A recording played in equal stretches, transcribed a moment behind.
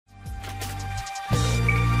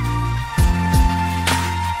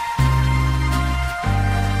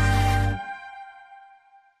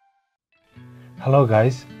Hello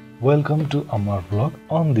guys, welcome to Amar Vlog.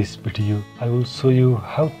 On this video, I will show you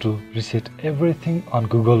how to reset everything on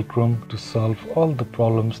Google Chrome to solve all the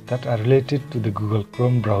problems that are related to the Google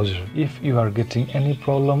Chrome browser. If you are getting any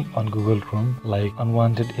problem on Google Chrome like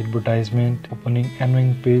unwanted advertisement, opening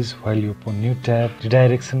annoying page while you open new tab,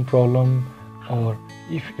 redirection problem, or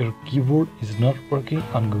if your keyboard is not working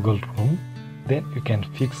on Google Chrome, then you can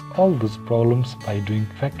fix all those problems by doing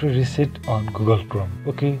factory reset on Google Chrome.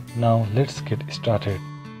 Okay, now let's get started.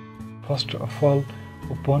 First of all,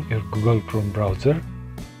 open your Google Chrome browser.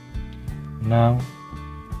 Now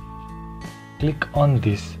click on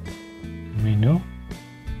this menu.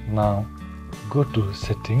 Now go to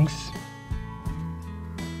settings,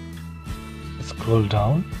 scroll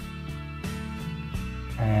down,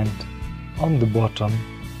 and on the bottom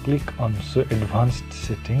click on show advanced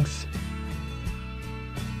settings.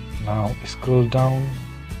 Now scroll down,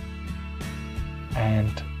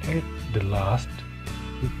 and at the last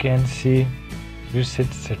you can see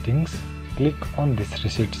reset settings. Click on this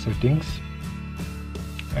reset settings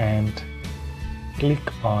and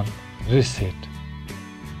click on reset.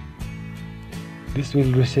 This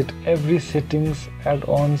will reset every settings,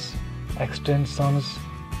 add-ons, extensions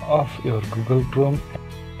of your Google Chrome,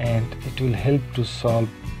 and it will help to solve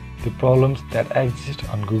the problems that exist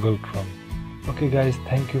on Google Chrome. Okay guys,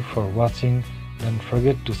 thank you for watching. Don't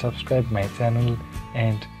forget to subscribe my channel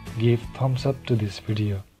and give thumbs up to this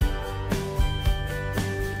video.